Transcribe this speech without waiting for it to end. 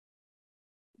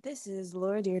This is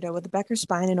Laura Deirdre with the Becker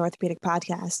Spine and Orthopedic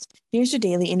Podcast. Here's your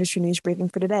daily industry news briefing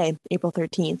for today, April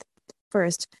 13th.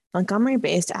 First,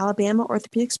 Montgomery-based Alabama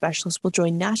orthopedic specialists will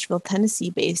join Nashville,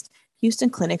 Tennessee-based Houston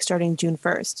Clinic starting June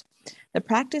 1st. The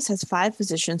practice has 5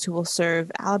 physicians who will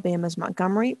serve Alabama's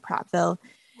Montgomery, Prattville,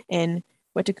 and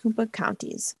Wetumpka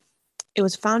counties. It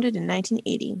was founded in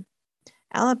 1980.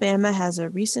 Alabama has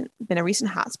been a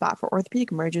recent hotspot for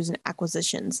orthopedic mergers and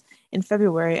acquisitions. In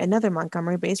February, another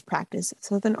Montgomery-based practice,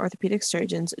 Southern Orthopedic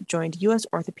Surgeons, joined U.S.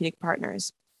 Orthopedic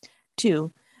Partners.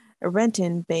 2. A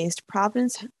Renton-based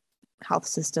Providence Health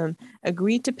System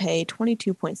agreed to pay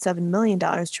 $22.7 million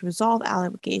to resolve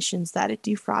allegations that it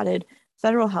defrauded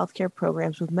federal healthcare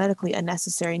programs with medically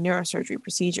unnecessary neurosurgery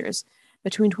procedures.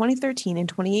 Between 2013 and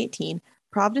 2018,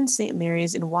 Providence St.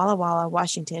 Mary's in Walla Walla,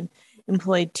 Washington,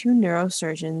 employed 2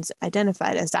 neurosurgeons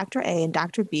identified as Dr. A and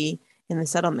Dr. B in the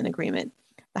settlement agreement.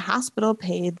 The hospital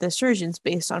paid the surgeons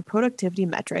based on productivity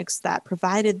metrics that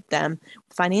provided them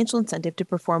with financial incentive to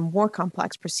perform more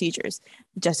complex procedures,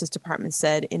 the Justice Department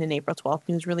said in an April 12th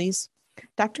news release.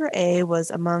 Dr. A was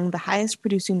among the highest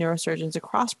producing neurosurgeons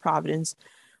across Providence,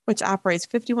 which operates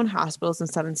 51 hospitals in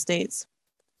 7 states.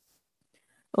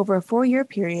 Over a 4-year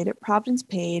period, Providence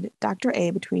paid Dr.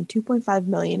 A between $2.5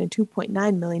 million and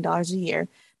 $2.9 million a year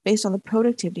based on the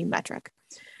productivity metric.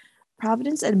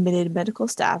 Providence admitted medical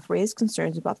staff raised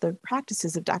concerns about the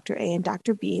practices of Dr. A and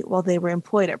Dr. B while they were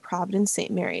employed at Providence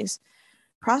St. Mary's.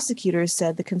 Prosecutors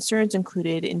said the concerns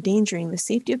included endangering the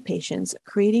safety of patients,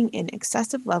 creating an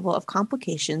excessive level of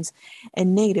complications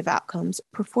and negative outcomes,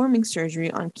 performing surgery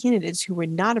on candidates who were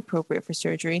not appropriate for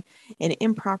surgery, and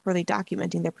improperly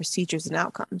documenting their procedures and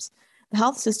outcomes. The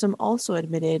health system also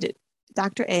admitted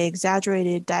Dr. A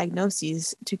exaggerated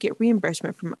diagnoses to get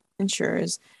reimbursement from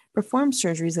insurers, performed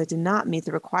surgeries that did not meet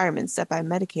the requirements set by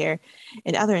Medicare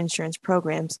and other insurance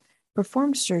programs,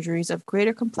 performed surgeries of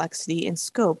greater complexity and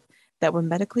scope that were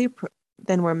medically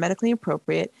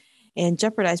appropriate, and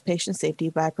jeopardized patient safety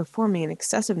by performing an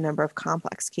excessive number of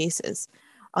complex cases.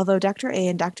 Although Dr. A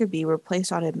and Dr. B were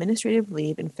placed on administrative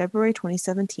leave in February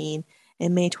 2017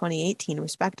 and May 2018,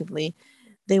 respectively,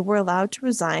 they were allowed to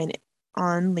resign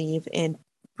on leave, and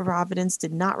Providence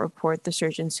did not report the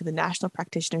surgeons to the National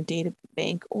Practitioner Data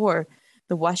Bank or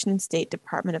the Washington State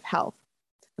Department of Health,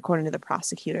 according to the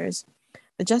prosecutors.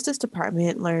 The Justice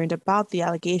Department learned about the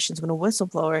allegations when a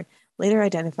whistleblower, later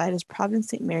identified as Providence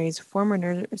St. Mary's former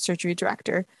neurosurgery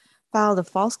director, filed a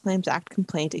False Claims Act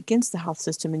complaint against the health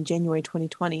system in January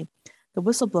 2020. The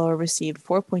whistleblower received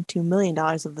 $4.2 million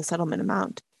of the settlement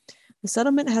amount. The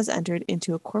settlement has entered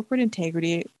into a corporate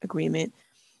integrity agreement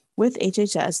with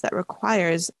HHS that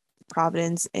requires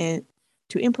Providence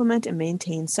to implement and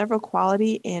maintain several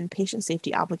quality and patient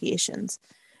safety obligations.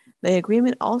 The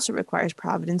agreement also requires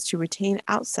Providence to retain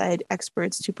outside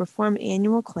experts to perform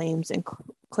annual claims and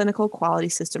clinical quality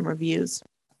system reviews.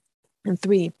 And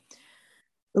 3,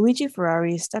 Luigi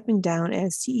Ferrari is stepping down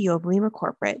as CEO of Lima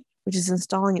Corporate, which is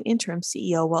installing an interim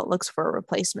CEO while it looks for a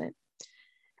replacement.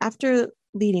 After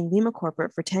leading Lima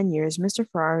Corporate for 10 years, Mr.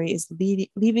 Ferrari is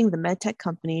leaving the medtech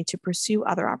company to pursue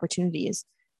other opportunities.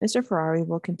 Mr. Ferrari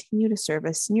will continue to serve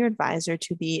as senior advisor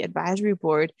to the advisory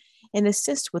board and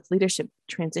assist with leadership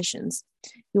transitions.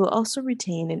 He will also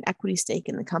retain an equity stake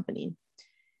in the company.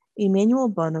 Emmanuel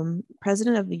Bonham,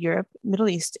 president of the Europe, Middle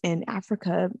East, and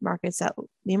Africa markets at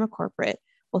Lima Corporate,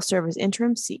 will serve as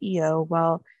interim CEO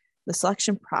while the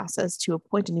selection process to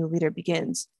appoint a new leader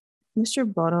begins. Mr.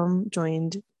 Bonham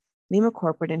joined Lima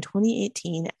Corporate in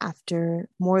 2018 after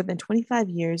more than 25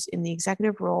 years in the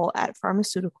executive role at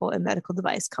pharmaceutical and medical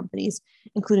device companies,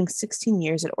 including 16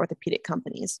 years at orthopedic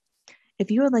companies. If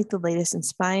you would like the latest in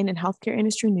spine and healthcare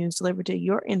industry news delivered to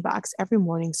your inbox every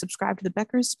morning, subscribe to the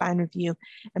Becker's Spine Review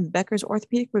and Becker's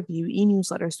Orthopedic Review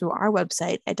e-newsletters through our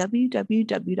website at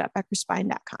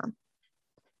www.beckerspine.com.